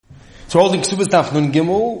So holding Kesubos Daf Nun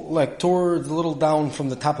Gimel, like towards a little down from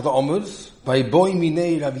the top of the Amud, by Boi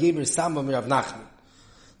Minei Rav Yeber Samba Rav Nachman.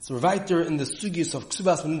 So we're right there in the Sugis of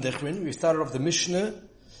Kesubos Ben Dichrin. We started off the Mishnah,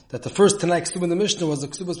 that the first Tanai Kesubah in the Mishnah was the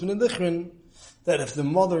Kesubos Ben Dichrin, that if the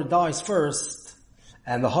mother dies first,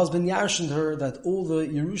 and the husband yarshened her, that all the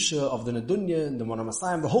Yerusha of the Nedunya, and the Mona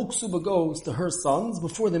Masayim, the whole Kesubah goes to her sons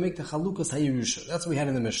before they make the Chalukas HaYerusha. That's what we had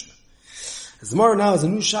in the Mishnah. The Gemara now is a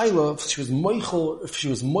new shaila. If she was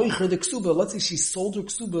moicher the Kesubah, let's say she sold her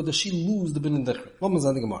Kesubah, does she lose the bin dichrin? What was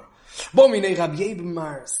that the Gemara? Bo minei Rabbi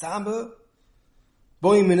Yemar Saba,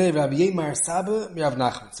 Rav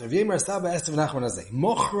Nachman. So Rav Yemar Saba asked Rav Nachman as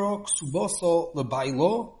mochra Kesuboso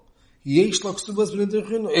lebailo, yesh lo Kesubos bin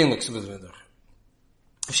dichrin, or ein lo Kesubos bin dichrin?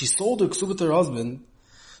 If she sold her Kesubah to her husband,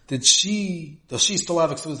 does she still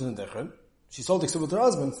have Kesubos bin dichrin? She sold the Kesubah to her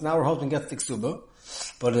husband, so now her husband gets the Kesubah.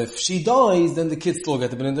 But if she dies, then the kids still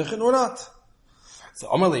get the bin dichrin or not. So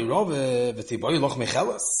Amalei Rav v'tiboy loch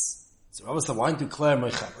mechelas. So Rav said, why don't you declare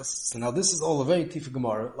mechelas? So now this is all a very tifa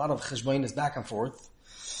Gemara, a lot of cheshbainis back and forth,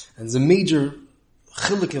 and there's a major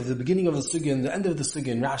chilik of the beginning of the sugya and the end of the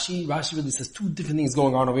sugya. And Rashi really says two different things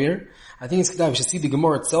going on over here. I think it's we should see the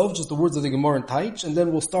Gemara itself, just the words of the Gemara in Taich, and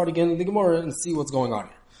then we'll start again in the Gemara and see what's going on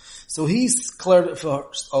here. So he's declared if a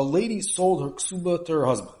lady sold her Kesubah to her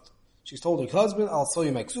husband. She told her husband, I'll sell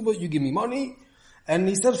you my Kesubah, you give me money. And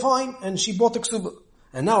he said, fine. And she bought the Kesubah.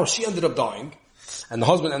 And now she ended up dying. And the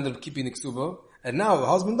husband ended up keeping the Kesubah. And now the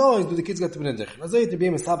husband dies, but the kids got to be in dichrin. Azreil to be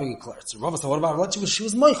a mistabing declared. So Rav said, what about her? She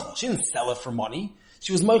was Michael. She didn't sell it for money.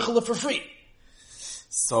 She was Michael for free.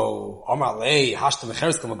 So, Amar lei, hashta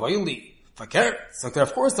mecheres kama bayili. Fakir. So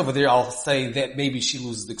of course over there I'll say that maybe she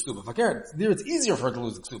loses the Kesubah. Fakir. There it's easier for her to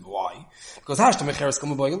lose the Kesubah. Why? Because hashta mecheres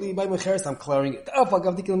kama bayili. By mecheres I'm clearing it.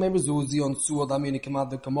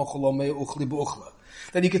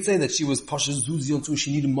 Then you could say that she was pasha zuzi on, so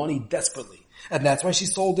she needed money desperately. And that's why she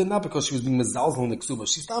sold it, not because she was being mezalzel in the Kesubah.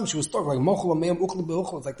 She was stuck like mochel meim uchli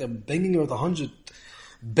beuchla. It's like they're banging her with 100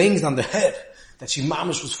 bangs on the head. That she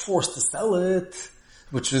mamish was forced to sell it,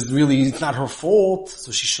 which was really, it's not her fault,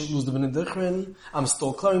 so she should lose the bin dichrin. I'm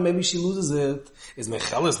still clearing, maybe she loses it. Is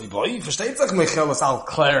mecheles liboy? Versteht sich mecheles, I'll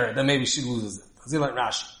clear, then maybe she loses it. Azreil like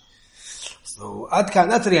Rashi. So, Adkan,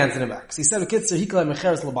 that's the answer in the back. So he said, "Kitzer, he cleared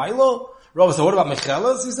mecheles libaylo." Rabbi said, what about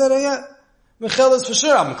mecheles? He said, yeah, mecheles for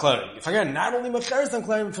sure I'm clearing. If I get not only mecheles, I'm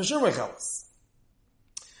clearing for sure mecheles.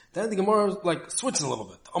 Then the Gemara switches a little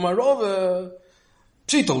bit. Amar Rav,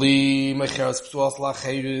 pshitali mecheles psuas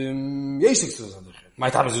lacherim yeshik suzan dichrin. My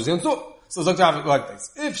time is using so. So it's like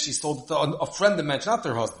this. If she sold it to a friend that mentioned, not to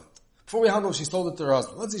her husband. Before we handle, she sold it to her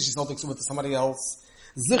husband. Let's say she sold it to somebody else.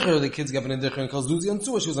 Zicher, the kids get in dichrin because Zuzi and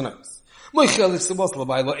Tzua, she was a nice. Because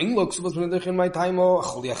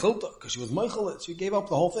she was Michael, she gave up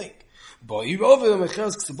the whole thing.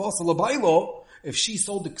 If she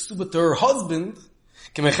sold the Kesubah to her husband,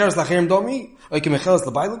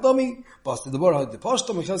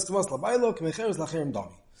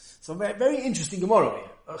 so very, very interesting Gemara over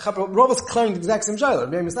here. Rav is declaring the exact same shayla.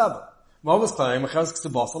 Rav is declaring Mecheres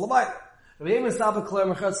Kesubos Labaylo. Rav is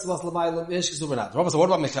declaring Mecheres Kesubos Labaylo. Rav said, what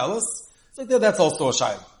about Mecheles? It's like that's also a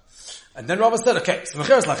shayla. And then Rabbi said, okay, so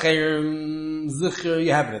mecheres lacherim zicher,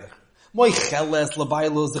 you have it. Moicheles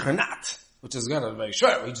labaylo zicher not. Which is kind of very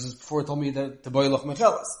short. He just before told me that to boy loch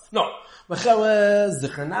mecheles. No. Mecheles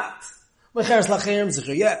zicher not. Mecheres lacherim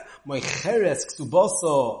zicher, yeah. Moicheres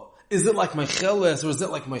ksuboso. Is it like mecheles or is it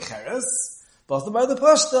like mecheres? But by the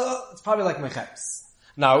pashta, it's probably like mecheres.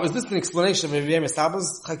 Now, is this an explanation of Rav Yemer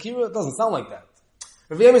Saba's chakira? It doesn't sound like that.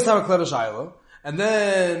 Rav Yemer Saba cleared a shayla, and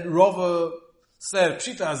then Rava said,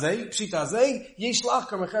 Pshita azay, yesh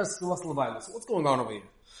lachkar mecheres Kesubos labaylo. So what's going on over here?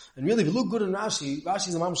 And really, if you look good in Rashi,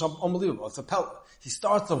 Rashi's a mamash unbelievable. It's a pella. He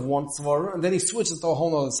starts off one svara, and then he switches to a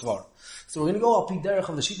whole other svara. So we're going to go up the derech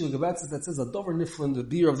of the Shita Gebetzes that says a dover niflin, the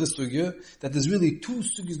beer of this sugya, that there's really two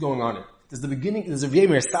sugyas going on here. There's the beginning, there's Rav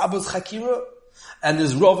Yemer Saba's chakira, and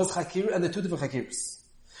there's Rav's chakira, and they're two different chakiras.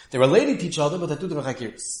 They're related to each other, but they're two different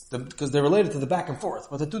chakiras. Because they're related to the back and forth,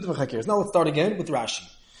 but they're two different chakiras. Now let's start again with Rashi.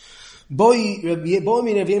 Boy mi Rav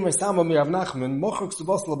Yemer Sama mi Rav Nachman mocher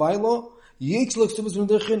Kesubos labaylo yech lo Kesubos ben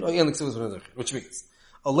dichrin or ein lo Kesubos ben dichrin, which means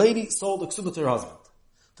a lady sold a Kesubah to her husband.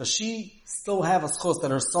 Does she still have a schos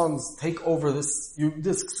that her sons take over this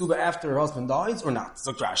Kesubah after her husband dies or not?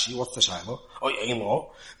 So Rashi, what's the shayla? Or ein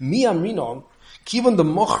lo mi amrinon kivan the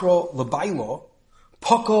mochro labaylo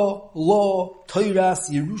paka lo toiras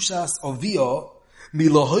yerushas avia mi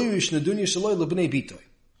lahoyrish nedunya shaloi lebnei bitoy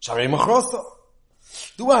sharei machrosta.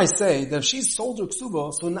 Do I say that if she sold her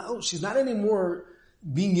Kesubah, so now she's not anymore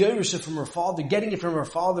being Yerush from her father, getting it from her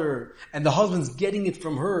father, and the husband's getting it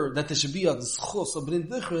from her, that there should be a schus of b'nei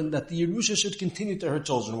dichrin, that the Yerusha should continue to her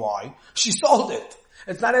children. Why? She sold it.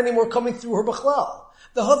 It's not anymore coming through her b'chlal.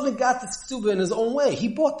 The husband got this ksuba in his own way. He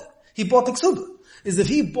bought it. He bought the ksuba. Is if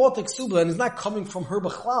he bought the ksuba and it's not coming from her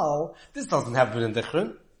b'chlal, this doesn't have b'nei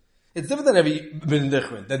dichrin. It's different than every b'nei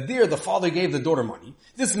dichrin. That there, the father gave the daughter money.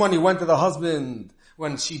 This money went to the husband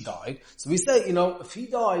when she died. So we say, if he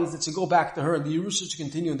dies, it should go back to her and the Yerusha should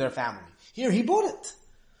continue in their family. Here, he bought it.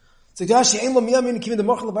 So Gashi ain't lo miyamin kim the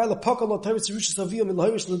machal bayla pakal lo teretz Yerusha saviyam in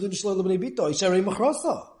lahirish lo dun shlo lebnei bito isharei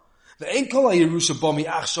machrasa. The ain't kol Yerusha bami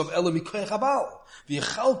achshav elo mikoyach habal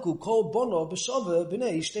v'yechalku kol bono b'shave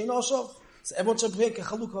b'nei shtei nashav. So everyone should break a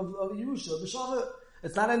chaluk of Yerusha b'shave.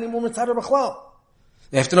 It's not anymore mitzad b'chlal.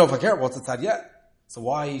 They have to know if I care what's the tzad yet. So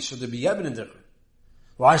why should there be yebin in different?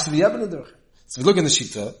 Why should there be yebin in different? So if you look in the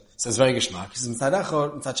Shita, it says very geschmack. He says, Mitzad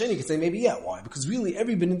Echad, Mitzad Sheni, you could say maybe yeah. Why? Because really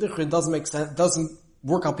every bin dichrin doesn't make sense, doesn't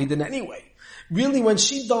work out in anyway. Really when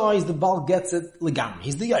she dies, the Baal gets it legam.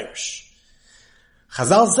 He's the Irish.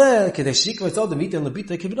 Chazal said,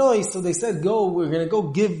 so they said, we're gonna go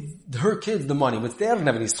give her kids the money, but they don't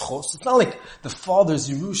have any schos. It's not like the father's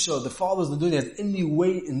Yerusha, the father's Naduni has any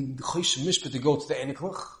way in the Chosh Mishpah to go to the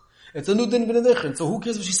Eniklach. It's a new din bin dichrin, so who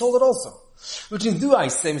cares if she sold it also? Which means, do I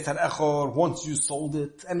say, Mr. Echor, once you sold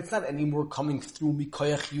it, and it's not anymore coming through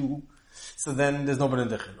Mikoyach you, so then there's no bin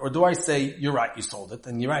dichrin. Or do I say, you're right, you sold it,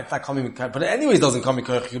 and you're right, it's not coming Mikoyach, but anyway it doesn't come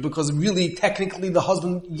Mikoyach you, because really, technically, the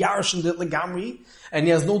husband yarshin it legamri, and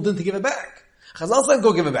he has no din to give it back. Chazal said,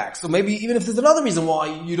 go give it back. So maybe, even if there's another reason why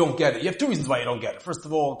you don't get it, you have two reasons why you don't get it. First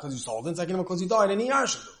of all, because you sold it, and second of all, because you died, and he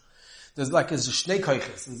yarshin it. There's like a shnei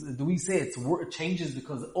koiches. Do we say it changes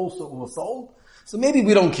because also it was sold? So maybe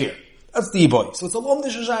we don't care. That's the boy. So it's a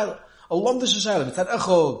lomdish shayla. A lomdish shayla. It's that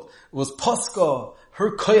echod was paska,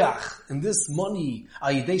 her koyach, and this money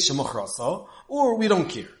ayidei shemochrasa, or we don't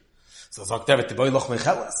care. So zok David the boy loch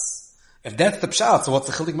mechelas. If that's the pshat, so what's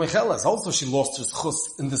the chilik mechelas? Also, she lost her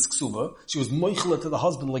schus in this ksuba. She was moichela to the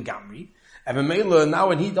husband legamri, and B'meila, now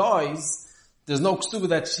when he dies, there's no ksuba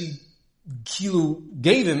that she Kilu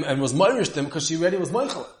gave him and was mirish him because she already was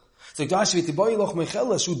meichel. So Gashi v'tiboy loch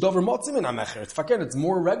meichela shu dover motzim in amecher. It's fakir. It's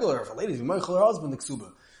more regular for ladies. Meichel her husband the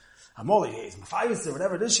ksuba. Hamoli is mafayis or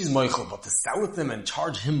whatever it is. She's meichel, but to sell it to him and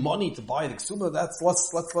charge him money to buy the ksuba, that's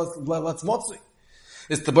let's motzi.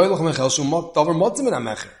 It's the boy loch meichel shu dover motzim in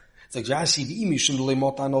amecher. It's like Gashi v'imi shum delei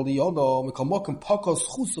motan ol yodo mekamokim pakos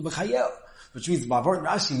chusu b'chayel. Which means by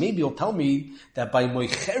Rashi maybe he'll tell me that by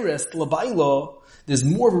moicheres labaylo there's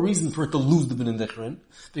more of a reason for her to lose the bin dichrin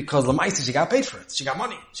because Lamaisa she got paid for it. She got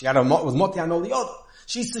money. She got was moti on all the other.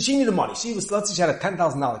 She needed money. Let's say she had a $10,000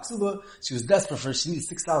 ksuba. She was desperate for it. She needed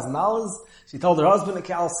 $6,000. She told her husband,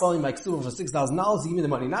 okay, I'll sell you my ksuba for $6,000. Give me the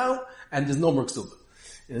money now, and there's no more ksuba.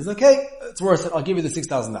 It's okay. It's worth it. I'll give you the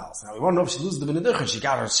 $6,000. Now we want to know if she loses the bin dichrin. She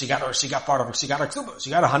got part of her. She got her ksuba.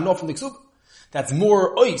 She got a hanof from the ksuba. That's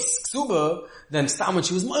more ois, ksuba, than Stam when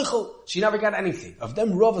she was Meichel. She never got anything. Of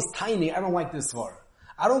them Rav is tiny, I don't like this far.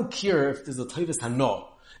 I don't care if there's a Tevis Hano.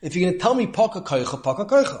 If you're going to tell me Paka Koicha, Paka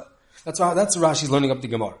Koicha. That's Rashi's learning up the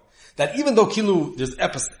Gemara. That even though Kilu, there's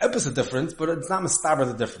episode difference, but it's not Mistaber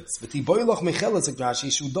the difference. But the Boiloch Mechel is like Rashi,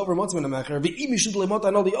 Shu Dover Motzim in the Mecher, V'imi Shu Dlemot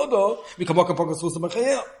Ano the Odo, V'kamaka Paka Susa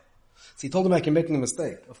B'chayel. So he told him I'm making a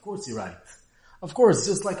mistake. Of course you're right. Of course,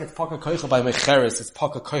 just like it's Paka Koicha by Mecheres, it's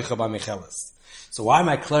Paka Koicha by Mecheles. So why am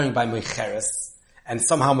I clearing by Mecheres? And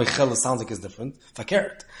somehow Mecheles sounds like it's different.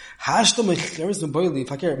 Fakert. Hashto Mecheres Meboili.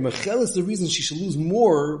 Fakert. Mecheles is the reason she should lose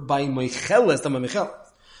more by Mecheles than by Mecheles.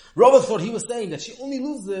 Robert thought he was saying that she only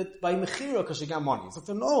loses it by Mechira because she got money.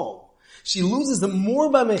 So no. She loses it more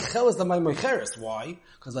by Mecheles than by Mecheres. Why?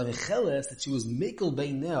 Because by Mecheles, that she was Mekel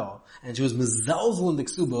Beinel, and she was Mezalzel in the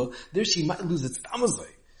Ksuba, there she might lose it Stamazoi.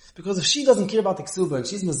 Because if she doesn't care about the ksuba and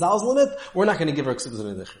she's mezalzel in it, we're not going to give her ksuba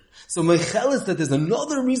in the dichrin. So meichel is that there's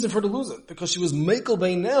another reason for her to lose it. Because she was mekel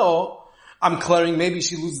beinel, I'm clearing, maybe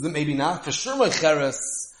she loses it, maybe not. For sure meicheres,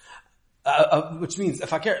 which means,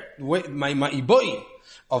 if I care, my iboi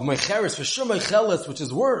of meicheres, for sure meicheles, which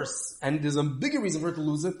is worse, and there's a bigger reason for her to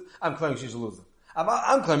lose it, I'm clearing she should lose it.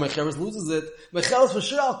 I'm clearing meicheres loses it, meicheles for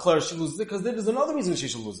sure I'll clear she loses it, because there's another reason she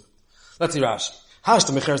should lose it. Let's see Rashi.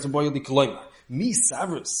 Hashta meicheres b'boy li koloima. Mi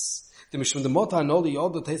Savrus. You think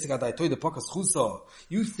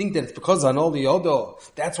that it's because of Anol Yodo,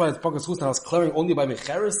 that's why it's Pakas Chus, and I was clearing only by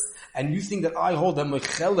Mecheres, and you think that I hold that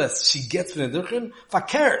Mecheles, she gets Benedichrin?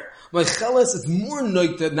 Fakir. Mecheles is more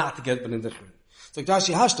noite not to get Benedichrin. It's like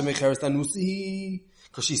Dashi Hashta Mecheres, Danusi,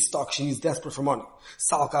 because she's stuck, she needs desperate for money.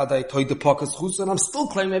 Salka Dai Toy the Pakas Chus, and I'm still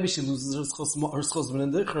claiming maybe she loses her schos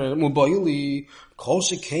Benedichrin. Mubayili, Kol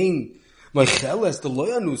Shekain, Mecheles the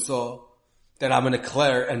loyanusa, that I'm going to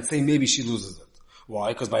declare and say maybe she loses it. Why?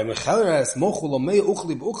 Because by Mecheles, mochul mei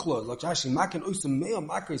uchli b'uchla, like Rashi, maken oisem mea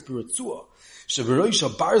makres b'ritzua,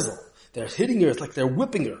 sheberoisha barzel. They're hitting her, it's like they're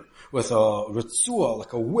whipping her with a ritzua,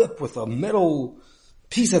 like a whip with a metal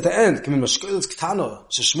piece at the end. K'min mashkoilis ktana,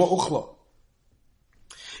 sheshmo uchla.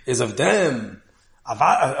 Is of them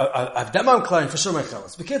I'm declaring for sure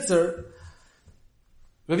Mecheles. B'kitzer,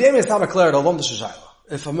 Rabbi Yemen Saba declared alom the shayla.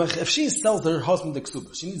 If she sells her husband the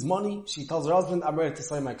ksuba, she needs money, she tells her husband, I'm ready to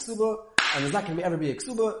sell my ksuba, and there's not going to ever be a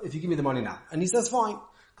ksuba if you give me the money now. And he says, fine.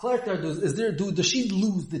 Does she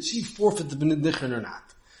lose, did she forfeit the benediction or not?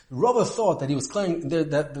 Rava thought that he was declaring,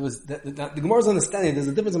 that the Gemara's understanding, there's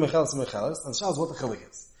a difference in Mecheles and Mecheles, and Shah is what the chilik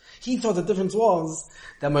is. He thought the difference was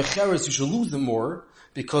that Mecheles you should lose them more,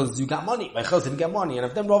 because you got money. Mecheles didn't get money. And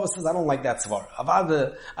if then Rava says, I don't like that svar.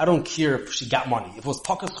 I don't care if she got money. If it was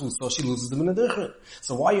Pakas Chuso, she loses the Benedichrin.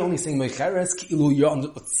 So why are you only saying Mecheles?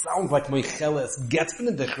 It sounds like Mecheles gets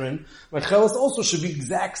Benedichrin. Mecheles also should be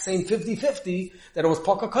exact same 50-50 that it was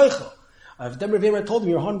Paka Koicha. If then Rava told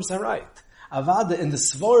me, you're 100% right. Avada in the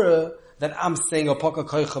svara that I'm saying a Paka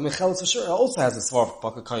Koicha, Mecheles for sure also has a svar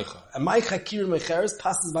for Paka Koicha. And my Chakir Mecheles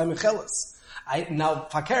passes by Mecheles. Now,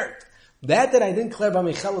 Fakert. That I didn't declare by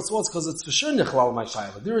Mecheles was because it's for sure Nechlal my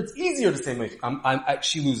Shaila. There it's easier to say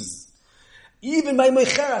she loses. Even by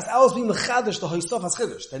Mecheles, I was being Mechadish the Hoystof as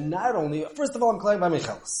Chiddush. Then not only, first of all, I'm declaring by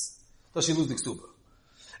Mecheles. Does she lose the Ksuba?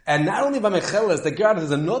 And not only by Mecheles, the Gerard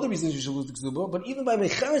is another reason she should lose the Ksuba, but even by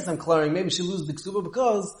Mecheles I'm declaring maybe she loses the Ksuba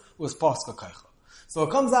because it was Paska Kaicha. So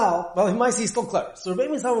it comes out, well, he might see he's still clear. So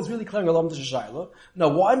Rebbe Mitzvah was really declaring Alam Shaila. Now,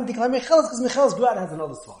 why didn't he declare Mecheles? Because Mecheles Gerard has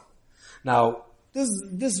another svar. Now, this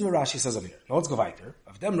is what Rashi says over here. Now let's go weiter.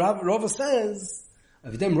 Of them Rava says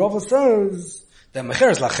that Mecheres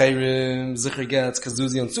Lacherim, Zichri gets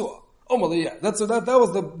Kazuzi and Tzua. Oh, well, yeah. That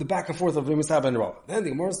was the back and forth of Rimistaba and Rava. Then the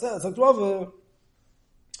Gemara says, like Rava,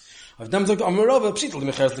 of them Zok Amar Rava, Pshitl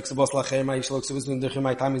Mecheres Liksubos Lacherim, Ayishlo Ksubos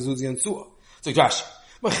Nidechim, Aytam Izuzi and Tzua. So Rashi,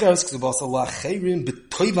 Mecheres Ksubos Lacherim,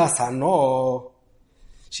 B'toivas Hano.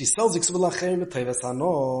 She sells Ksubos Lacherim, B'toivas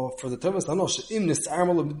Hano, for the Toivas Hano, She'im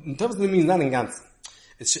Nisarmalo, Toivas means not in Gansen.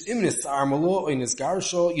 It's She'im Nisarmalo, or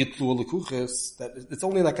Nisgarsho, Yitlu Lekuches, that it's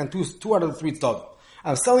only like on two out of the three tzad.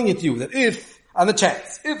 I'm selling it to you, that if, on the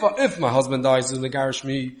chance, if my husband dies in the garish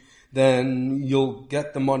me, then you'll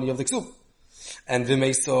get the money of the Ksub. And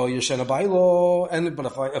Vimeiso Yeshena Bailo,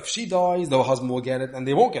 but if she dies, the husband will get it, and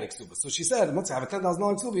they won't get Ksubah. So she said, once I have a $10,000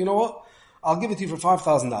 Ksubah, you know what? I'll give it to you for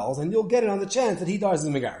 $5,000, and you'll get it on the chance that he dies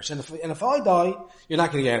in the Megarish. And if I die, you're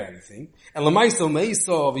not going to get anything. And Lemaiso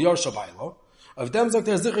Meiso V'Yorsha Bailo, of them Zok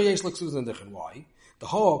there's Zichri Yesh L'Ksubah and Dichen. Why? The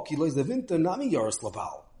Hawk, he lays the Vinter, Nami Yoris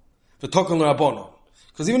Labal. The Tokan L'Rabonon.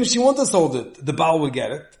 Because even if she wanted to sold it, the Baal would get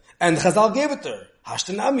it, and Chazal gave it to her.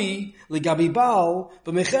 Hashtanami, Ligabi Baal,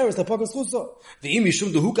 but Mecheres, the Pakas Chuso. The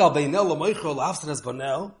Imishum, the Hukal Beinel, L'Moichel, L'Afsanes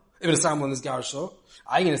Banel, even a Samuel is Garsho.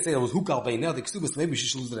 I'm going to say it was Hukal Beinel, the Kesubos, maybe she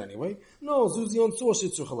should lose it anyway. No, Zuzi on Tzor,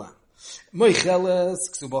 Shitzur Chalan. Moicheles,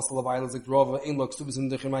 Kesubos, L'Vayla, Zik Rova, Ein Lo Kesubos, in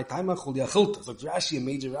Dechimai Taima, Chul Yachilta. So Rashi, a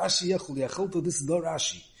major Rashi, Chul Yachilta, this is the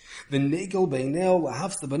Rashi. The Negel Beinel,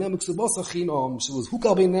 L'Hafsta Banem, Kesubos, Achinom, she was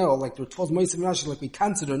Hukal Beinel, like there was Moisim Rashi, like we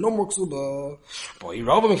consider no more Kesuba. Boy,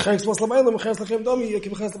 Rova, Mecheres, Kesubos, L'Vayla, Mecheres, L'Chem Domi,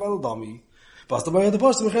 Yekim Mecheres, L'Vayla, Domi. Bas dabei der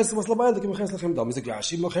Post Mecheres, Kesubos, L'Vayla, Yekim Mecheres, L'Chem Domi, Zik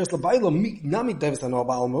Rashi, Mecheres, L'Vayla, Nami Davis, Ano,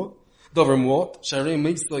 Balmo, Dover Mot, Sharim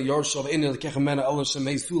Mitzvah Yorshav in the Kechamena Allah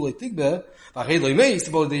Shemei Sule Tigbe, Vachelo Meis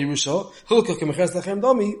about the Yerusha, Hilka Mecheres Lachem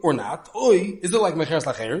Dami or not? Oi, is it like Mecheres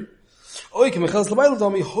Lachem? Oi, Mecheres Labayla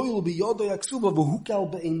Dami, Hoil Biyodo Yaksuba,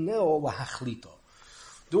 Vahukal Beineo Lahachlito.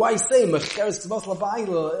 Do I say Mecheres Tzvas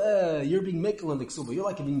Labayla? You're being Mekel in the Ksuba. You're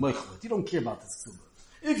like being Mechlet. You don't care about this Ksuba.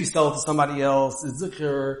 If you sell it to somebody else, it's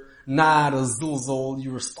Zikr, not a Zilzol.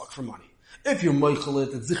 You were stuck for money. If you're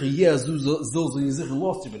Meichelet, it's Zikr, yeah, Zilzol, you Zikr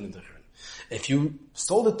lost your Benedichrin. If you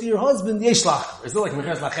sold it to your husband, Yeshlach. Is it like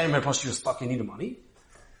Mecheres Lachem, you're stuck, you need the money?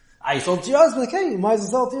 I sold it to your husband, okay, you might as well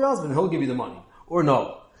sell it to your husband, he'll give you the money. Or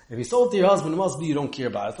no. If you sold it to your husband, it must be you don't care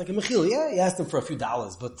about it. It's like a Mechil, yeah, you asked him for a few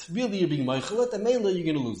dollars, but really you're being Meichelet, and mainly you're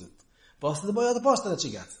going to lose it. But the boy of the pasta that she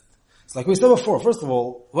gets it. It's like we said before, first of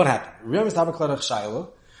all, what happened? Remember Stavaklarach Shaila?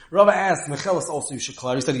 Rava asked, Mecheles also you should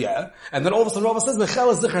clear. He said, yeah. And then all of a sudden Rava says,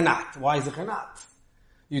 Mecheles Zichar not. Why Zichar not?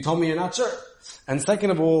 You told me you're not sure. And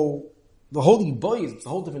second of all, the holy boys, it's a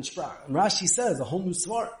whole different sprach. And Rashi says a whole new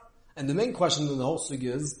svar. And the main question in the whole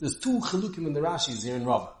sugi is, there's two chilukim in the Rashis here in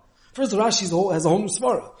Rava. First, the Rashi has a whole new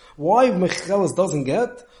svar. Why Mecheles doesn't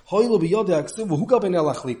get, hoilo biyodei aksuv, hukal ben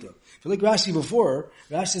el achlita. If you like Rashi before,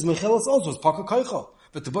 Rashi's Mecheles also is paka kaicha.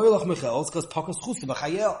 But the boylach Mecheles, because pakas chusa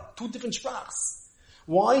b'chayel. Two different sprachs.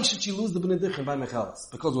 Why should she lose the benediction by Mechelas?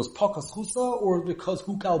 Because it was Pakas Chusa or because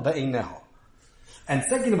Hukal Be'eineha? And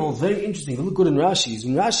second of all, it's very interesting. If you look good in Rashi,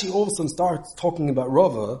 when Rashi all of a sudden starts talking about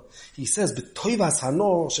Rava, he says, B'toivas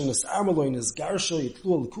hanor, shenes armeloin is garsho,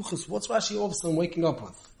 yitlu al-kuchas. What's Rashi all of a sudden waking up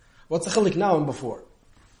with? What's the chilik now and before?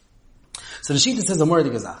 So the Shita says the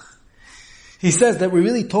Mordei Gazach. He says that we're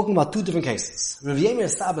really talking about two different cases. Rav Yemer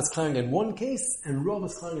Sab is clearing in one case, and Rav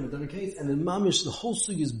is clearing in a different case, and in Mamish, the whole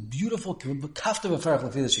sugi is beautiful, kafta v'ferach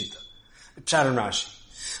l'fi the Shita. Pshat and Rashi.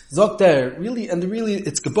 Zok there, really,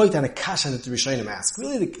 it's geboit and a kasha that the Rishonim ask.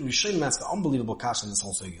 Really, the Rishonim ask an unbelievable kasha in this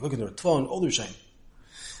whole sugi. Look at the Ritva and all the Rishonim.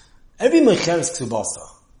 Every mecher is ksubasa.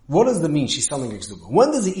 What does that mean she's selling her ksuba?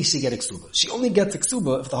 When does the isha get a ksuba? She only gets a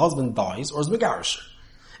ksuba if the husband dies or is megarish.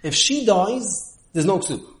 If she dies, there's no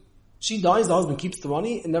ksuba. She dies, the husband keeps the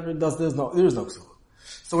money, and never does, there is no ksuba.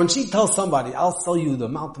 So when she tells somebody, I'll sell you the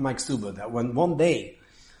amount of my ksuba, that when one day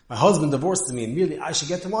my husband divorces me and merely I should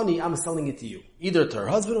get the money, I'm selling it to you. Either to her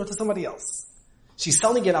husband or to somebody else. She's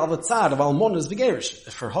selling it al tzad of almona's begerish.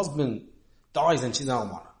 If her husband dies and she's an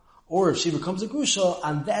almona. Or if she becomes a grusha,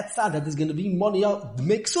 on that side that there's going to be money out, the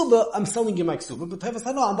make ksuba, I'm selling you my ksuba, but tevas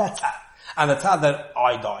no, on that side. On the side that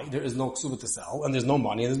I die, there is no ksuba to sell, and there's no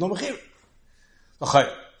money, and there's no mechir.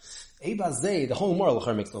 The whole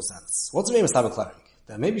moral makes no sense. What's the name of Sabbath?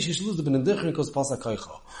 That maybe she should lose the benedichrin because pasa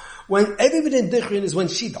koicha. When every benedichrin is when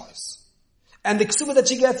she dies. And the ksuba that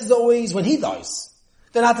she gets is always when he dies.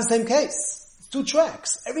 They're not the same case. It's two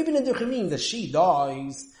tracks. Every benedichrin means that she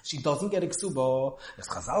dies, she doesn't get a ksuba. As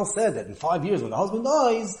Chazal said that in 5 years when the husband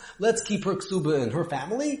dies, let's keep her ksuba in her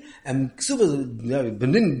family. And ksuba,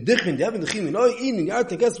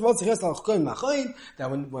 that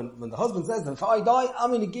when the husband says that if I die, I'm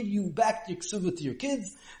going to give you back your ksuba to your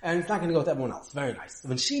kids, and it's not going to go to everyone else. Very nice.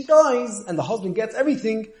 When she dies and the husband gets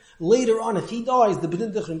everything, later on if he dies, the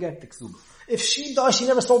benedichrin get the ksuba. If she dies, she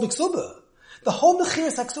never sold the ksuba. The whole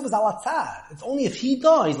mechiras haksuba is al atzad. It's only if he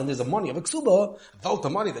dies and there's a money of a ksuba, without the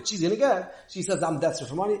money that she's going to get, she says, I'm desperate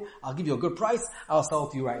for money, I'll give you a good price, I'll sell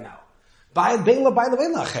it to you right now. By the Beila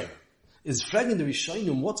is fragging the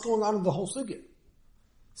Rishonim, what's going on in the whole sugya?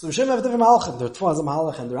 So Rishonim have a different mahalach. There are Tva as a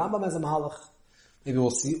mahalach and the Rambam as a mahalach. Maybe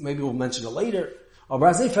we'll see, maybe we'll mention it later. Or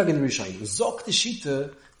Azreil fragging the Rishonim. Zok the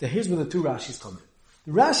Shita, that here's where the two Rashis come in.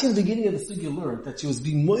 The Rashi in the beginning of the sugya learned that she was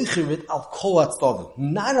being moicherit al kol atztavim,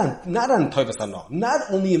 not on Toivas Hano, not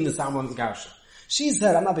only in the Samran the Garsha. She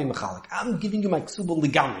said, I'm not being mechalik, I'm giving you my ksuba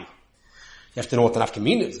ligami. You have to know what the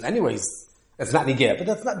nafkamin is. Anyways, it's not nigeh, but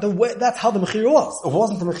that's not the way, that's how the mechir was. It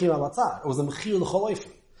wasn't the mechir al atzad, it was the mechir l'chol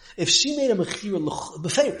oifen. If she made a mechir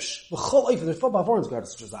b'feirish, l'chol oifen, there's 4 bavorins guard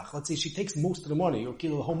such as that. Let's say she takes most of the money, or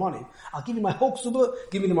kilo the whole money. I'll give you my whole ksuba,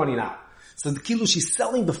 give me the money now. So the kilo, she's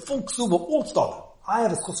selling the full ksuba, all tztavim. I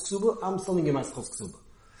have a schus ksuba, I'm selling you my schus ksuba.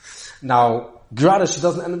 Now, grada, she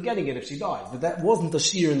doesn't end up getting it if she dies, but that wasn't the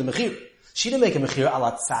shiur in the mechir. She didn't make a mechir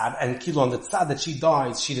ala tzad, and kilo on the tzad that she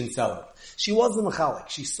dies, she didn't sell it. She wasn't mechalik.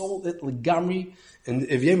 She sold it legamri, and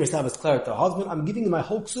if Yemer Sab is clear to her husband, I'm giving you my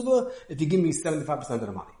whole ksuba if you give me 75% of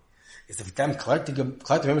the money. Is if them clear to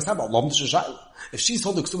Yemer Sab, if she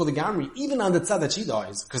sold the ksuba legamri, even on the tzad that she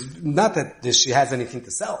dies, because not that she has anything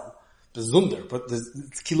to sell, Bezunder, but the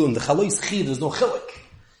kilo in the chalois chi, there's no chilik.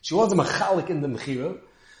 She wasn't a chalik in the mechira.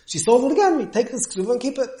 She sold it again. Take this ksuba and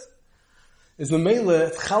keep it. It's memela,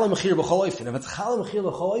 it's chala mechira b'choloifen. If it's chala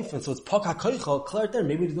mechira b'choloifen, so it's paka koicha, clear there,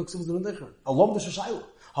 maybe there's no ksuba in the different. Alom the shashayla.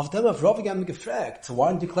 Haftem of Rav again gefragt, so why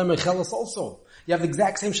don't you declare mechelas also? You have the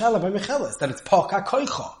exact same shayla by mechelas, that it's paka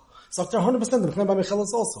koicha. So after 100% declare by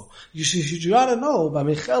mechelas also. You gotta know, by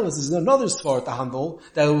mechelas is another svar to handle,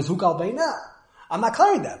 that it was hukal beina. I'm not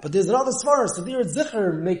clearing that, but there's another svara, so there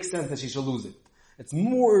zicher makes sense that she should lose it. It's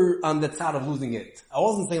more on the side of losing it. I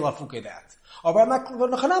wasn't saying lafuke that. Or by my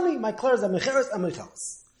clear is a mecheres and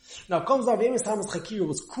mecheres. Now comes out, Yemes Hamas Chakir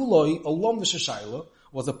was kuloi, alom v'shashayla,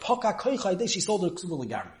 was a poka koicha day she sold her ksuba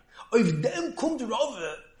legami. If them come to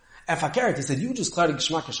Rove, and Fakert, he said, you just cleared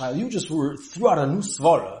Geshmak Shayla, you just threw out a new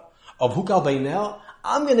svara of hukal beinel,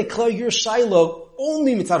 I'm going to clear your shayla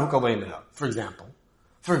only mitzad hukal beinel. For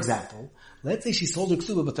example, let's say she sold her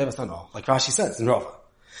ksuba b'tevas hano, like Rashi says in Rava.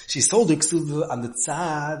 She sold her ksuba on the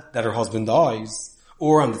tzad that her husband dies,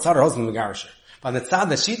 or on the tzad her husband megarisher. But on the tzad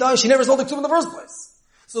that she dies, she never sold the ksuba in the first place.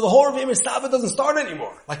 So the whole Rav Yemer Saba doesn't start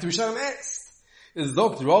anymore, like the Rishonim asked. It's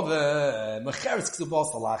Dr. Rava, mecheres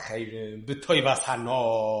Kesubos alachayim, b'toivas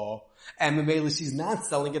hano, and Mamela, she's not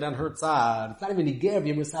selling it on her tzad. It's not even Niger,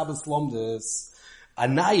 Yemer Saba slumdus,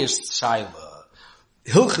 anayish shayla,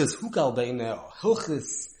 hilchis hukal beinel,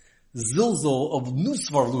 hilchis zilzol of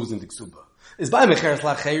nusvar losing the ksuba. Is by mecheres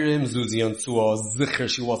lachayim, zuzi on tzuah, zicher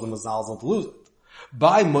she wasn't mazalzal to lose it.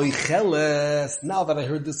 By Moicheles, now that I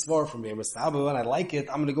heard this svar from Yemar Saba and I like it,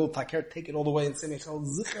 I'm going to go take it all the way and say,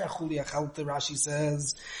 Rashi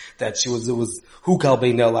says that it was Hukal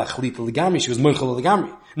Beinel Achlita Ligami, she was Moichel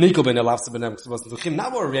Ligami. Nikol Beinel Afsa Benem Kesubos L'Chim,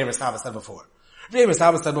 not what Yemar Saba said before. Yemar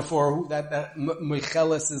Saba said before that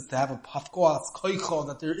Moicheles is to have a Pafkoas, Koicho,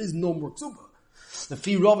 that there is no more Ksuba. The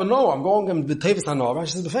Fi Rava, no, I'm going to B'Tevis Hano, Rashi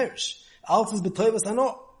says B'Ferish. Alf is B'Tevis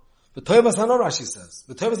Hano. B'Tevis Hano, Rashi says.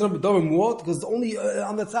 B'Tevis Hano B'Dovim Muot, because only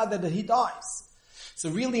on the side that he dies.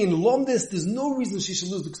 So really in Lomdis, there's no reason she should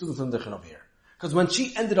lose the Ksubas from Dichin over here. Because when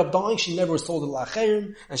she ended up dying, she never sold the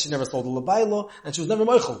Lachayim, and she never sold the Labaila, and she was never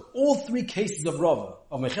Meichel. All three cases of Rava,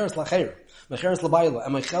 of Mecheres Lachayim, Mecheres Labaila,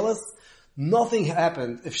 and Mecheles, nothing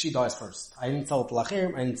happened if she dies first. I didn't sell it to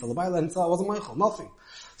Lachayim, I didn't sell the Labaila, I didn't sell, I wasn't Meichel, nothing.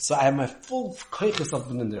 So I have my full koiches of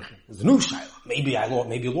B'nai Dirchim. It's a new shayla. Maybe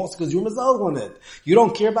you lost because your mazal on it. You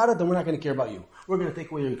don't care about it, then we're not going to care about you. We're going to take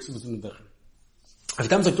away your Kesubos B'nai Dirchim. If it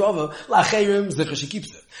comes to Drova, Lachayim, Zicher she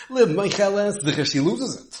keeps it. Liv Meicheles, Zicher she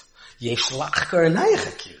loses it. Yesh Lachkar and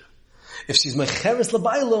Hayachakir. If she's Mecheres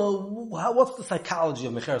Labaila, what's the psychology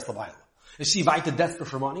of Mecheres Labaila? Is she invited desperate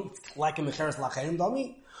for money? It's like a Mecheres Lachayim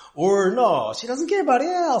dummy? Or no, she doesn't care about it.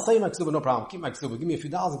 Yeah, I'll sell you my Kesuba, no problem. Keep my Kesuba. Give me a few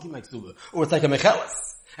dollars and keep my Kesuba. Or it's like a Mecheles.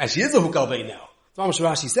 And she is a hukal bay now. That's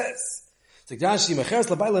what Rashi says. It's like Rashi, Mecheres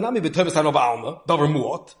Labaila nami b'Tevis Hano ba'alma, davar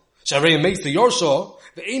muot, she'arei meis to Yorsha,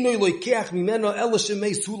 ve'enoi lo ikeach mimeno ela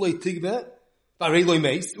shemeis hu lo tigbe, v'arei lo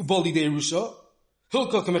meis, uboli de Yerusha,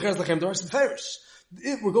 hilko k'Mecheres Lachem Darash B'Ferish.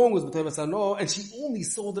 If we're going with B'Tevis Hano, and she only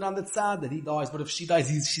sold it on the tzad that he dies, but if she dies,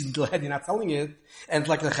 she's glad you're not selling it, and it's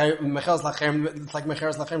like Mecheres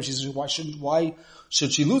Lachem, she says, why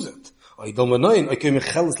should she lose it? It's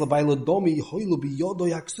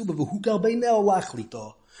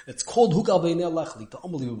called Hukal Beinel Lachlita.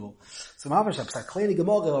 Unbelievable. So Mavashab start cleaning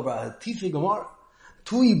Gemara over a Tifi Gemara.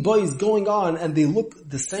 Two boys going on and they look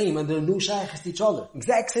the same and they're new shaykhs to each other.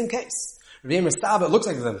 Exact same case. Yemar Saba, it looks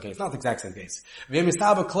like the same case, not the exact same case. Yemar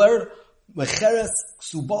Saba declared, Mecheres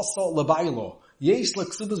Kesubos Labailo. Yesh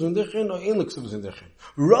L'Ksubos V'Ndichin or Ein L'Ksubos V'Ndichin.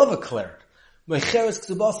 Rava declared, Mecheres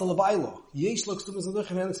Kesubos Labailo. Yesh L'Ksubos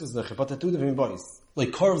V'Ndichin and L'Ksubos V'Ndichin. But the two different boys. Like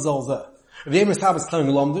Korv Zalzeh. Yemar Saba is declaring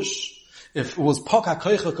Lomdish. If it was Poka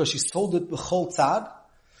Koicha because she sold it b'chol tzad,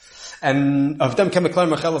 and of them came a Klar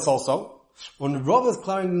Mecheles also. When Rav is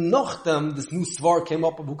declaring Nochdem, this new svar came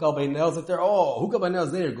up of Hukal Beinel, that they're, Hukal Beinel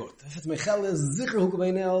is there good. If it's Mecheles, Zicher Hukal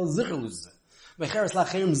Beinel, Zicher loses it. Mecheres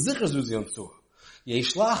Lachayim, Zicher loses it too.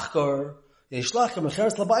 Yesh Lachkar,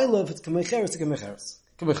 Mecheres Labaila, if it's Kemecheres, it's Kemecheres.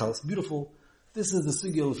 Kemecheres, beautiful. This is the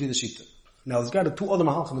Sugya of the Shita. Now, there's got two other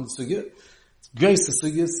Mahalchim in the Sugya. It's grace the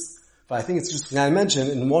Sugyas. But I think it's just, I mentioned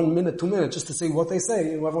in 1 minute, 2 minutes, just to say what they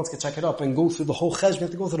say, and everyone's can check it up and go through the whole cheshbon. You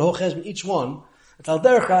have to go through the whole cheshbon, each one. It's al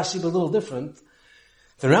derech Rashi, but a little different.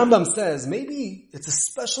 The Rambam says, maybe it's a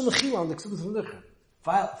special mechila on the Kesubos V'Ndichin.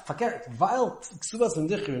 Weil Kesubos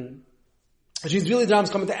V'Ndichin, which means really the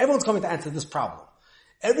Rambam's everyone's coming to answer this problem.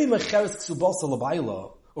 Every Mecheres Kesubos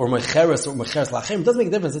Labaila, or Mecheres Lachem, doesn't make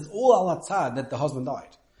a difference. It's all al tzad that the husband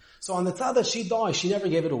died. So on the tzad that she died, she never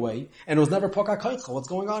gave it away, and it was never Poka Koicha. What's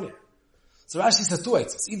going on here? So Rashi says two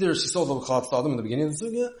ways. Either she sold the B'chalat Stadim in the beginning of the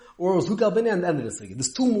Sugya, or it was Hukal Beinel at the end of the Sugya.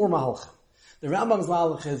 There's two more Mahalchim. The Rambam's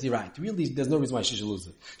Mahalch is, you're right. Really, there's no reason why she should lose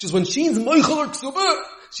it. Just when she's Meichel or Ksuba,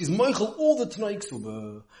 she's Meichel all the Tanai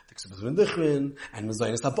Ksuba, the Kesubos V'Ndichin, and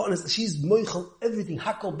Mezaynis Habonis, she's Meichel everything,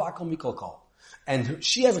 Hakol, Bakol, Mikol, Kol. And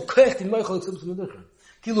she has a Koech in Meichel Kesubos V'Ndichin.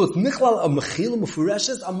 Kilo, it's Nichlal, a Mechil,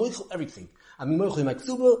 Mefureshes, a Meichel everything. I mean Meichel in my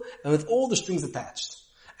Ksuba, and with all the strings attached.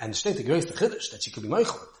 And the state, the grace, the Chiddush, that she could be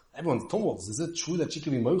Meichel. Everyone's tumbles. Is it true that she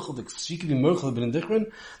could be Meichel? She could be Meichel B'nai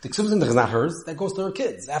Dirchim? The Kesubos V'Ndichin is not hers. That goes to her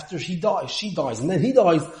kids. After she dies, and then he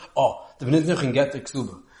dies. The B'nai Dirchim get the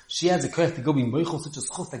Kesuba. She has a koach to go be Meichel, such a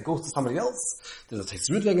schus that goes to somebody else. There's a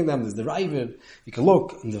Tetzrut wegen them. There's the Raivid. You can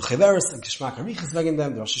look in the Cheveres and Geshmak Arichas wegen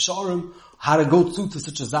them. The Rosh Hashanah, how to go to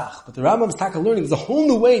such a zach. But the Rambam's taka learning. There's a whole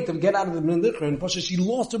new way to get out of the B'nai Dirchim. Pasha, she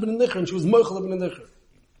lost her B'nai Dirchim. She was Meichel of B'nai Dirchim.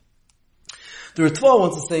 The Ritva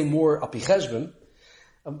wants to say more api cheshbon.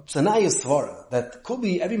 Sanaya Svara, that could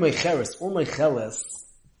be every Mecheres or Mecheles,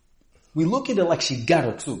 we look at it like she got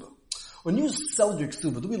her Ksuba. When you sell your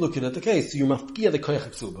Ksuba, do we look at it, okay, so you're mafkiya the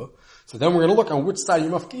Koyach Ksuba, so then we're going to look on which side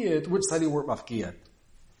you're mafkiya, which side you weren't mafkiya.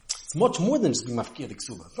 It's much more than just being mafkiya the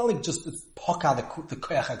Ksuba. It's not like just, it's poka the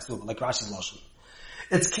Koyach Ksuba, like Rashi's Lashon.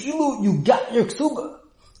 It's Keilu, you got your Ksuba.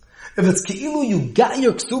 If it's Keilu, you got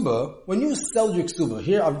your Ksuba, when you sell your Ksuba,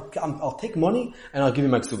 here, I'll take money and I'll give you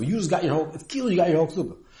my Ksuba. You just got your whole, it's Keilu, you got your whole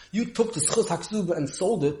Ksuba. You took the Schus HaKsuba and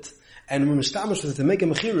sold it, and were mishtamish with it to make a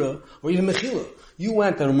Mechira, or even Mechila. You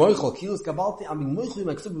went and Moichel, Kilu's Kabalti, I mean, Moichel,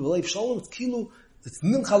 my Ksuba, B'leiv Shalom, it's Kilu, It's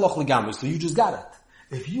nil chaloch legamri, so you just got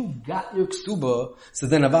it. If you got your ksuba, so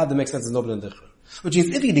then avad makes sense as no ben dichrin. Which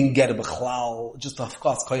means if you didn't get it b'chlal, just to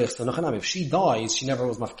hafkas koyach to nochanam, if she dies, she never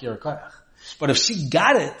was mafkir koyach. But if she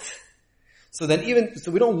got it, so then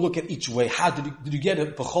so we don't look at each way, how did you get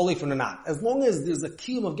it b'cholei or not? As long as there's a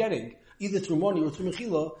kiyum of getting, either through money or through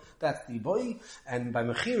mechila, that's the boy, and by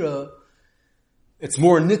mechira, it's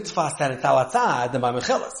more nitfas that it's alatzad than by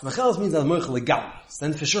mechelas. Mechelas means that mechel legamri. So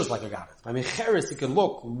then for sure it's like I got it. By mecheres, you can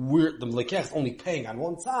look where the melekech is only paying on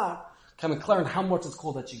one side, can declare how much it's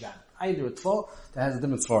called that you got it. Either a tfah that has a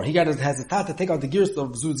different tfah. He has a tat to take out the gears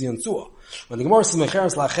of zuzi and tzua. When the Gemara says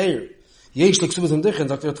mecheres lacheir, yesh leksubas and dichens,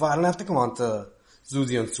 Dr. Tfah, I don't have to come on to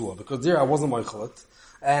zuzi and tzua because there I wasn't meichelet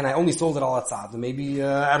and I only sold it alatzad. And maybe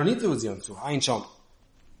I don't need zuzi and tzua. I ain't shom.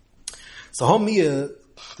 So homiyah.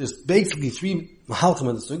 There's basically three mahalchim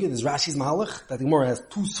in the sugya. There's Rashi's mahalach, that the Gemara has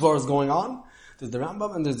two svars going on. There's the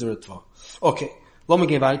Rambam and there's the Ritva. Okay. Lama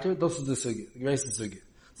gave weiter, das ist the sugya. The grace is the sugya.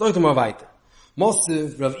 So ich mal weiter.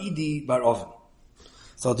 Mosiv Rav Idi bar Oven.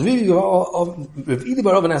 So the Rav Idi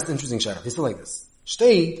bar Oven asked an interesting shayla. He said like this.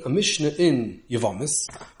 Steht a Mishnah in Yevamis,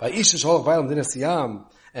 by Isha Shalach Bailam Dinas Yam,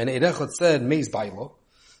 and Erechot said, Meiz Bailo.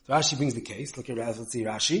 So Rashi brings the case. Look at let's see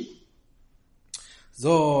Rashi.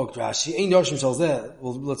 Zog Rashi, ein Yoshim shal zeh.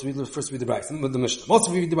 Well, let's first read the Brax, with the Mishnah. Most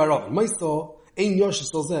of you read the Baron. Meisto, ein Yoshim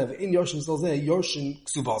shal zeh, ein Yoshim shal zeh, Yoshim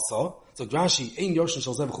Kesubos. So Rashi, ein Yoshim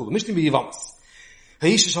shal zeh v'chulu. Mishnah b'Yevamis.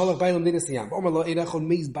 Ha'isha shalach bailam dinas yam. Omer lo erechon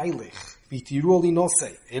meiz bailech, v'tiru li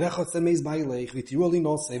nosei. Erechon se meiz bailech, v'tiru li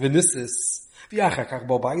nosei, v'nisis, v'achar kach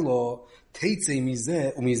bo bailo, teitzei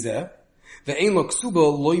mizeh umizeh, ve'ein lo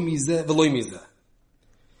ksuba loy mizeh v'loy mizeh.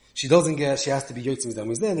 She has to be yotzim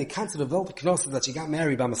mizeh. They canceled the Velta Knossos that she got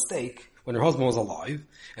married by mistake when her husband was alive,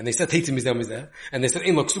 and they said teitzim mizeh, and they said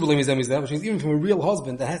ein lo ksuba loy mizeh, which means even from a real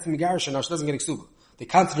husband that has to be garish, now she doesn't get ksuba. They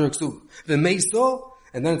canceled her ksuba. The meiso,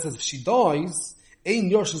 and then it says if she dies,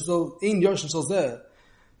 ein yoshim shel zeh,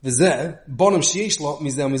 v'zeh, bonim sheyesh lo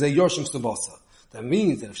mizeh yoshim ksubasa. That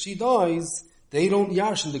means that if she dies, they don't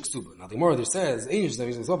yarshin the ksuba. Now the Gemara there says, ein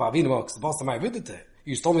yoshim shel zeh, avinu ba ksubasa my vidite.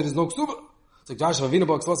 You told me there's no ksuba. So Joshua Avinu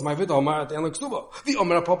Box was my video, Omar at Enlek Ksuba. The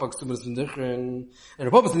Omar Papa Ksuba is different.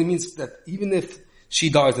 And Papa means that even if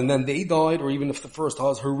she dies and then they died, or even if the first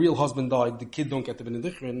her real husband died, the kid don't get the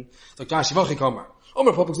Benedichrin. So Joshua Vachi Kamar.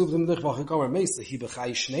 Omar Papa Ksuba is Benedich Vachi Kamar. Mesa Hi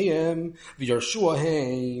Bechai Shneim, V'Yarshua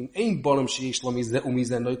Heim, Ein Bonam Sheish Lamizeh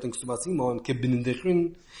Umizeh Noitin Ksuba Simon, Ke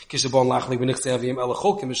Benedichrin, Kishabon Lachlik Benich Sevim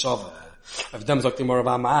Elachol Kemishaveh. If them sagt immer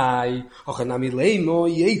war mai, och nami leino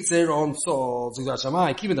yetzer on so, so sagt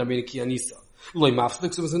mai, kiven da mir kianisa. Loy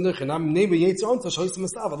mafslik so in der genam nebe yetzer on so shoyst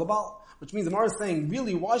masav the ball. Which means the Gemara is saying,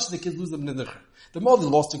 really, why should the kids lose the Benedichrin? The mother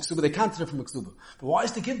lost the Ksuba, they can't turn from the Ksuba. But why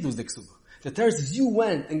should the kids lose the Ksuba? The Torah says you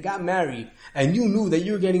went and got married, and you knew that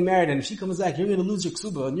you were getting married, and if she comes back, you're going to lose your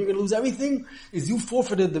Ksuba, and you're going to lose everything, is you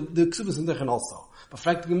forfeited the Ksuba Benedichrin also. But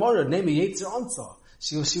frankly, the Gemara, name a Yetzer Onsa.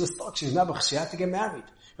 She was stuck, she had to get married.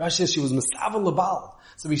 Rashi says she was Mesav Labal.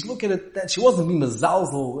 So we should look at it that she wasn't being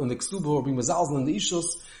Mezalzel in the Ksuba or being Mezalzel in the Ishus.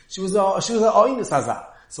 She was a Oinus Hazah.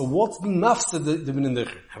 So what's being Mafsed the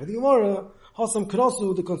Benedichrin? Have the Gemara, Hasam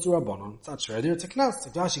Knasu the Konsur Rabbanon. It's not sure. There it's a Knas.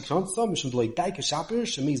 If Rashi Knasa, Mishum Bloi Daika Shapir,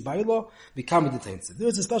 Shemiz Baila, Vikam Detained. There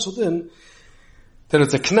is a special thing that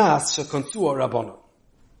it's a Knas, Konsur Rabbanon.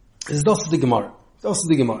 It's das the Gemara. Das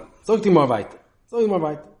the Gemara. Sag die mal weiter.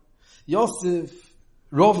 Yosef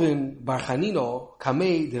Rovin Bar Chanino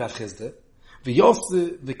Kamei de Rav Chizde,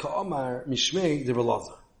 v'Yosef v'Ka'amar Mishmei de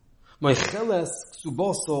Relazar. Meicheles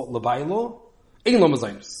Ksuboso Lebailo, ein lo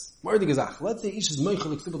mezaynis. Mordig gesagt, let's say Ish is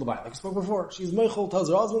Meichel Ksubo Lebailo. Like I spoke before, she's Meichel, tells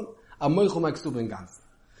her husband, I'm Meichel my Ksubo in Gans.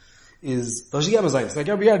 Does she get mezaynis? Like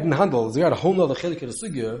every year in handle, they got a whole nother chelik of the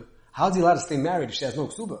sugya. How's he allowed to stay married if she has no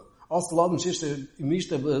Ksuba? Also, the Laden Shishte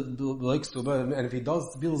Mishte like Ksuba, and if he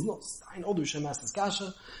does, the bill is nos. I know the Shem asks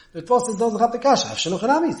kasha. The Tvosis doesn't have the kasha. Shenoch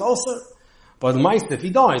Hanami, it's also. But the Meister, if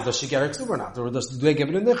he dies, does she get her Ksuba or not? Or do they give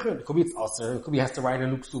it in Nichrin? It could be it's Aser, it could be he has to write a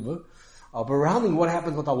new Ksuba. But rounding what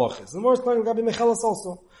happens with Allah is. The more is going to be Mechelis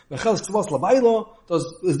also. Mechelis Ksubos Labailo,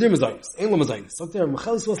 is their Mezaynis. Ein lo Mezaynis. So there,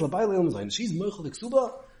 Mechelis Ksubos Labailo, Ein lo Mezaynis. She's Meichel the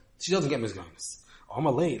Ksuba, she doesn't get Mezaynis.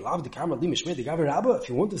 Amalei, Lav the Karma, Li Mishmei, the Gaver Rabba, if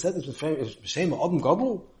you want to say this with Shem, Adam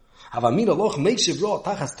Gadol, Havamina loch meishe bro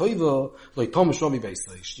tachas toiva like Thomas Romi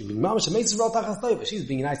beislich. You mean Mama meishe bro tachas toiva. She's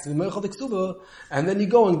being nice to the Meichel Ksuba, and then you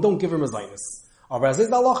go and don't give her mezaynis. Or as is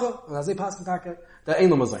the halacha, and as they pass the taka, there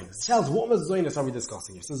ain't no mezaynis. Tells what mezaynis are we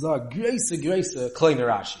discussing here? So there's a grace kleiner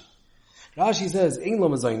Rashi. Rashi says ain't no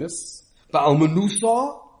mezaynis, but al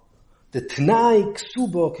menusa the tnai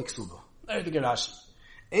ksuba keksuba. There you get Rashi.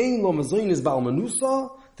 Ain't no mezaynis but al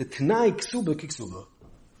menusa the tnai ksuba keksuba.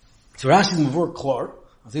 So Rashi is more clear.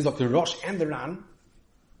 as he's the Rosh and the Ran,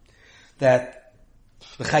 that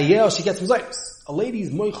the Chayel, she gets Mezainis. A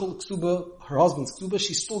lady's Moichel Ksuba, her husband's Ksuba,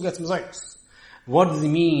 she still gets Mezainis. What does he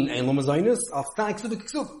mean? Ein lo Mezainis? Aftan Ksuba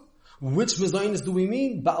Ksuba. Which Mezainis do we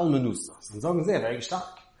mean? Ba'al Menusa. So in Zogen Zeh, very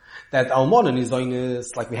stark. That Almona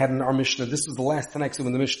Mezainis, like we had in our Mishnah, this was the last Tanai Ksuba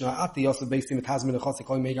in the Mishnah, Ati Yosef Beisi Metazmin Echosek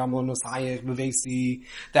Hoi Megar Amlonos Hayek Bevesi,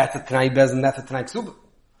 that's a Tanai Bezin, that's a Tanai Ksuba.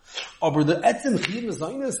 Aber the Etzim Chiyud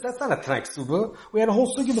Mezainis, that's not a Tanai Ksuba. We had a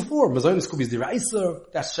whole sugi before. Mezainis could be Ziraiser,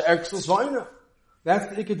 that's She'er Ksus Vaina.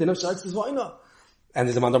 That's the Ikket Din of She'er Ksus Vaina. And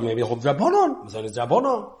there's a man that maybe hold Drabonon, Mezainis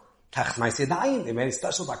Drabonon. Tachas Ma'aseh Yadayim, they made a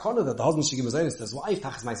special takana that the husband should give Mezainis to his wife,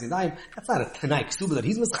 Tachas Ma'aseh Yadayim. That's not a Tanai Ksuba that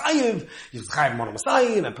he's Meschayev. He's Meschayev Mono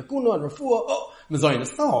Masayim, and Pekuna, and Refuah. Oh,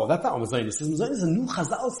 Mezainis. No, that's not what Mezainis is. Mezainis is a new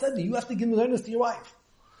Chazal said that you have to give Mezainis to your wife.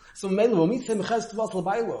 So Mela, when we say Mechayev Tuvas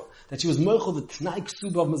L'Baylo, that she was Moichel the Tanai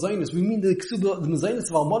Ksuba of Mezainis, we mean the Ksuba, the Mezainis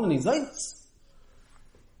of Almon and Mezainis.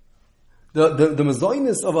 The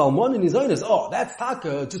Mezainis of Almon and Mezainis, oh, that's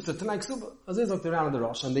Taka, just a Tanai Ksuba. As they look around the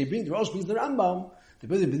Rosh, and they bring the Rosh, brings the Rambam. They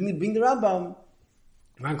bring the Rambam.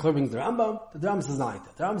 Ran Klor brings the Rambam. The Rambam says nein.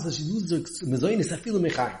 The Rambam says she loses the Mezainis afilu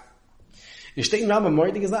Mechayim. There steht in Rambam more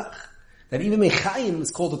gesagt that even Mechayim is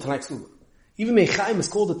called a Tanai Ksuba. Even Mechayim is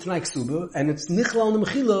called a Tanai Ksuba, and it's Nichlal and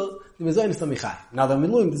Mechila, the Mezainis of Mechayim. Now the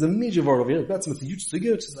Miluim, there's a major word over here. That's a huge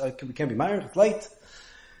sugi, which can be minor, it's light.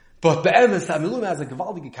 But Be'emes, the Miluim has a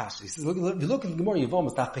Gevaldige Kasha. He says, if you look at the Gemara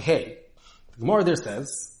Yevamos, Daf Pehei, the Gemara there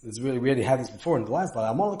says, it's really, we already had this before in the last, but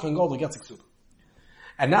Amor Kohen Gadol gets a Ksuba.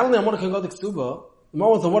 And not only Amor Kohen Gadol Ksuba, the Gemara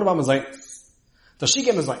wants to, what about Mezainis? Does she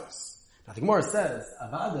get Mezainis? Now the Gemara says,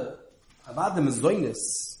 Avada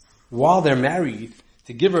Mezainis, while they're married,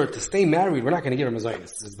 to stay married, we're not going to give her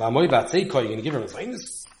Mezainis. Is Ba'amoy Ba'atzei Koy, you're going to give her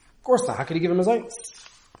Mezainis? Of course not. How can you give her Mezainis?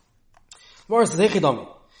 Gemara says, Echidami.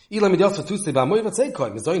 Ila Midyos Vatuse Ba'amoy Ba'atzei Koy,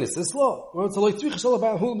 Mezainis is law. Gemara says, Loi Tzvich Shal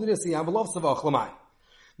Ba'ahum Nidesi, Avalov Savach Lamai.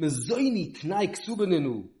 Mezaini Tnai Ksuba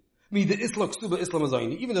Nenu. Mida Isla Ksuba Isla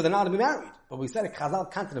Mezaini. Even though they're not to be married. But we said a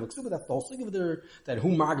Chazal can't have a Ksuba, that's the whole thing of their, that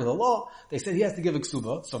whom marged the law, they said he has to give a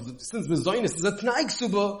Ksuba. So since Mezainis is a Tnai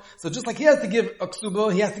Ksuba, so just like he has to give a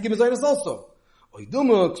Ksuba, he has to give Mezainis also.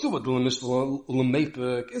 Oiduma Ksuba Dulam Mishla Ulam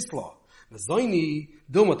Meipek Isla. Mezaini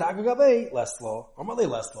Duma Tagagabe less law. Or Malay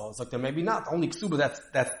less law. It's like there may be not only Ksuba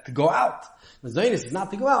that's to go out. Mezainis is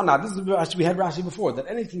not to go out. Now this is Rashi, we had Rashi before, that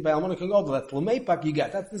anything by Almana can go to that's Lameipak you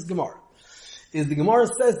get. That's this Gemara. Is the Gemara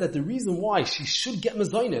says that the reason why she should get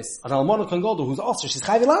Mezainis on Almana Kohen Gadol, who's also, she's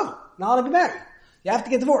Chayv Elam, not to be married. You have to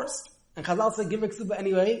get divorced. And Chazal said, give her Ksuba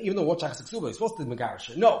anyway, even though what Shachas Ksuba, you're supposed to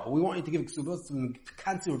Megarish. No, but we want you to give Ksuba, so we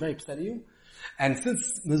can't see we're very upset at you. And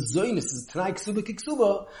since Mezainis is Tanai Ksuba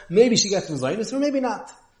Kiksuba, maybe she gets Mezainis, or maybe not.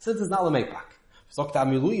 Since it's not Lameipak. So Dr.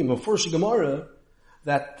 Amiluyim, before she Gemara,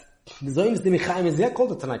 that Mezainis de Michaim is yet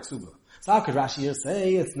called a Tanai Ksuba. So how could Rashi here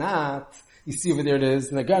say it's not? You see over there it is.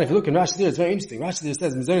 And again, if you look in Rashi there, it's very interesting. Rashi there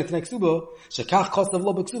says, Mezainis Tanai Ksuba, Shekach Kostav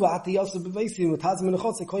Lo Beksuba, Ati Yosef Bevesi, Metazim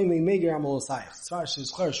Menachotze, Koyim Meir Amol Osayach. As far as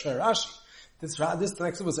she's Shver Rashi, this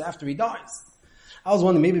Tanai Ksuba is after he dies. I was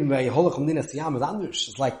wondering, maybe by Yeholach Mdina Siyam is Andrush.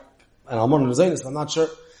 It's like an Almon Mezainis, I'm not sure.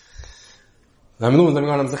 I'm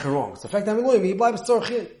wrong. So, in fact, he bleibt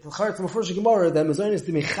Tzorchin. The Charetz Mefurish Gemara that Mezainis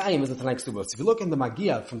de Mechaim is a Tanai Ksuba. So, if you look in the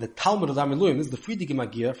Magia from the Talmud of Amiluim, this is the Friedike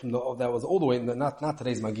Magia from that was all the way in the, not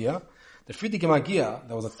today's Magia. The Friedike Magia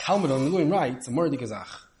that was a Talmud of Amiluim writes a Mordi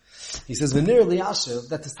Gezach. He says Venir Liyashev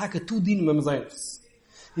that is taka two dinim Mezainis.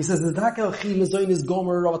 He says the taka chi Mezainis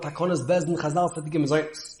Gomer Rav Takonas Bezdin Chazal Sadik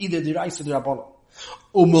Mezainis either the Reis or the Rabbanon.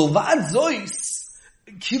 Umilvad Zois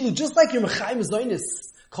Kilu just like your Mechaim Mezainis.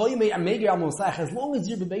 As long as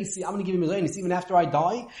you're bebasi, I'm going to give you Mezainis even after I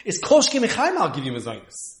die. It's Koshke Mechaim, I'll give you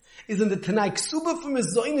Mezainis. Isn't the Tanai Ksuba for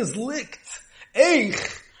Mezainis licked?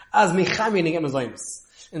 Eich, as Mechaim meaning get Mezainis.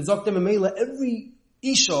 And Zoktem Memela, every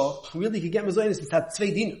Isha really could get Mezainis mitzad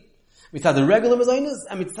zwei dinim. Mitzad the regular Mezainis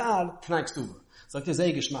and mitzad Tanai Ksuba. So like there's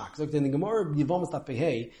a geschmack. So like in the Gemara, Yevamas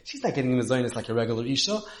Tapehei, she's not getting Mezainis like a regular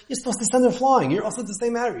Isha. You're supposed to send her flying. You're also to stay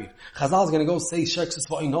married. Chazal is going to go say, She'eksus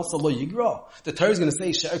va'inasa lo yigra. The Torah is going to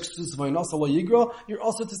say, She'eksus va'inasa lo yigra. You're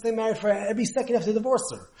also to stay married for every second after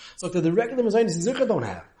divorce her. So like the regular Mezainis in Zikra don't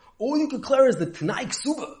have. All you could clear is the Tanai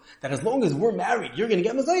Ksuba, that as long as we're married, you're going to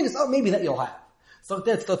get Mezainis. Oh, maybe that you'll have. So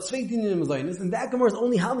that's the Tzvei Dinim Mezainis, and that Gemara is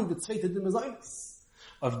only having the Tzvei Dinim Mezainis.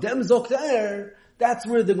 Of them Zokter, that's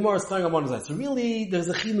where the Gemara is saying on one side. So really, there's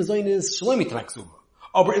a Chi Mezainis, Shalomi Tanai Ksuba.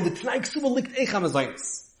 Oh, but if the Tanai Ksuba licked Eicha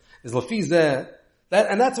Mezainis, there's Lafiz there,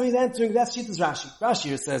 and that's what he's answering, that's Shittas Rashi. Rashi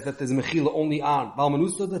here says that there's a Mechila only on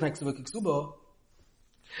Balmanusa, the Tanai Ksuba Kiksuba,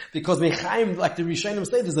 because Mechaim, like the Rishonim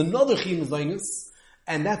say, there's another Chi Mezainis,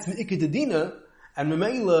 and that's Me'ikid Adina, and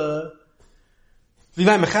Memela,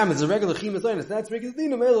 Vivai Mecham is a regular Chim Mezainis, that's regular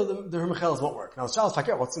Dina, the Hermechelis won't work. Now, Charles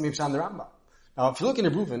Paket, what's the Mibshan the Rambam? Now, if you look in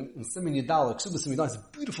the Reuven, in Simen Yadal, Kesubos Simen Yadal, it's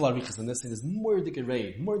beautiful arichas in this, and there's more dika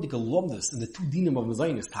raid, more dika lomdus in the two dinim of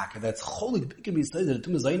Mezainis Taka, that's cholik bika b'yisrael, that the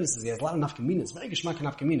two Mezainis is, he has a lot of nafkaminas, very geshmak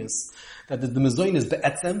nafkaminas, that the Mezainis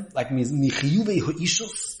be'etzem, like michiyuvei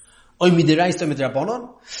ho'ishus, oy midiraisa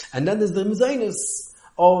midrabanon, and then there's the Mezainis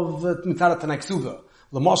of Mitzara Tanai Ksuba.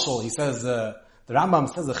 L'moshel, he says, the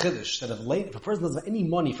Rambam says a chiddush, that if a person doesn't have any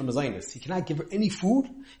money from Mezainis, he cannot give her any food,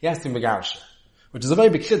 he has to be megarisha. Which is a very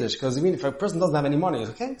big chiddush, because I mean, if a person doesn't have any money, he's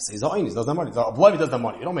okay, so he's he doesn't have money. A blood, he doesn't have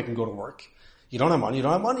money. You don't make him go to work. You don't have money, you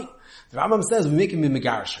don't have money. The Rambam says we make him be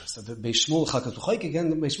megarisha. So the Beishmul Chakas V'Chayk again,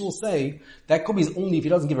 the Beishmul say that could be only if he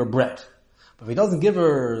doesn't give her bread. But if he doesn't give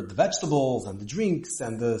her the vegetables and the drinks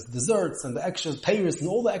and the desserts and the extra payers and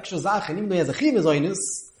all the extra zach, and even though he has a chiyuv mezainis,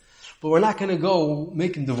 but we're not going to go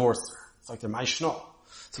make him divorce her. It's like the Maishno.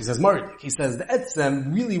 So he says Mardik. He says the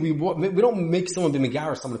etzem really we don't make someone be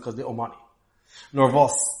megar someone because they owe money. Nor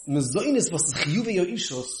was mezainis was chiyuvei or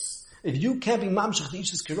ishus. If you can't be mamshach the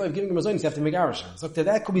ishus kiroi, giving him mezainis, you have to megar him. So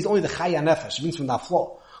that could be only the chaya nefesh. It means from that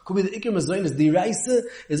flow. Could be the ikir mezainis. The raisa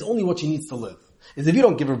is only what she needs to live. Is if you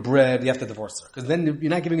don't give her bread, you have to divorce her. Because then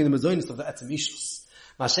you're not giving her the mezainis of the etzem ishus.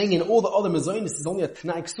 Mashaying in all the other mezainis is only a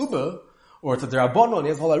tnai ksuba, or it's a derabonon, and he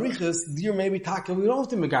has all arichas, dear maybe taka, we don't have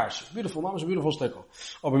to megarsh. Beautiful, mamash, beautiful shtickle.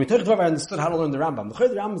 But when I understood how to learn the Rambam. The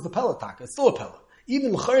Rambam is the Pella taka, it's still a Pella.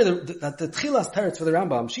 Even the Tchilas teretz for the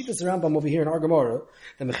Rambam, Shitas the Rambam over here in our Gemara,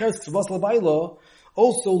 the Mecheres Kesubos L'Baylo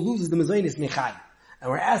also loses the mezainis mechai. And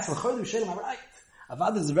we're asked, L'chayr the Shem, am I right?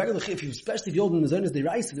 Avad is a regular chif, especially if you hold the mezainis the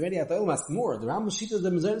Raisa, the already have to ask more. The Rambam Shitas the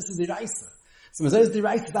mezainis is the Raisa. So mezainis the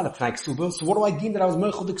Raisa is not a Tnai Ksuba, so what do I gain that I was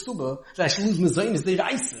Meichel the Ksuba? That I should lose mezainis the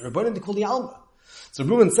Raisa, Rebbeinu the Kuli Alma. So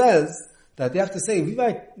Ruben says that they have to say,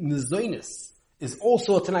 Vivai mezainis is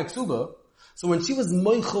also a Tnai Ksuba. So when she was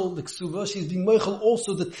Meichel the Ksuba, she's being Meichel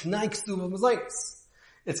also the Tnai Ksuba of mezainis.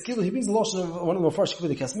 It's Kilu, he brings the lotion of one of the Mefarshim,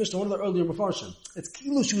 the Kesubos, one of the earlier Mefarshim. It's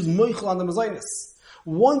Kilu, she was Meichel on the mezainis.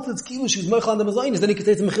 Once it's Kilu, she was Meichel on the mezainis, then you can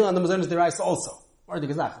say it's Meichel on the mezainis the Raisa also. Or the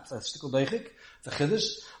Gezach, it's a shtickle deichik, it's a chiddush,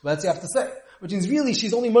 but that's you have to say. Which means really,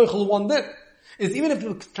 she's only Meichel one din. Is even if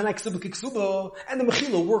the Tanai Ksuba Kiksuba and the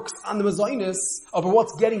Mechila works on the mezainis of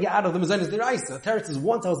what's getting you out of the mezainis deraisa. Teretz is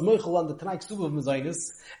once I was Meichel on the Tanai Ksuba of mezainis,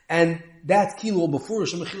 and that's Kilo before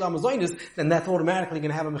Shem Mechila on mezainis, then that's automatically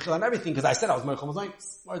going to have a Mechila on everything because I said I was Meichel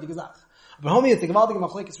mezainis. Or the Gezach. But homie, it's the Gevaldige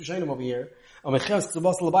Machlekes Rishonim over here. On Mecheres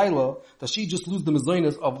Kesubos L'Baylo, does she just lose the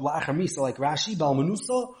mezainis of La'achar Misa like Rashi, Bal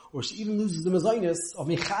Menusa, or she even loses the mezainis of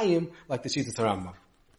Mechayim like the Shitas Rambam?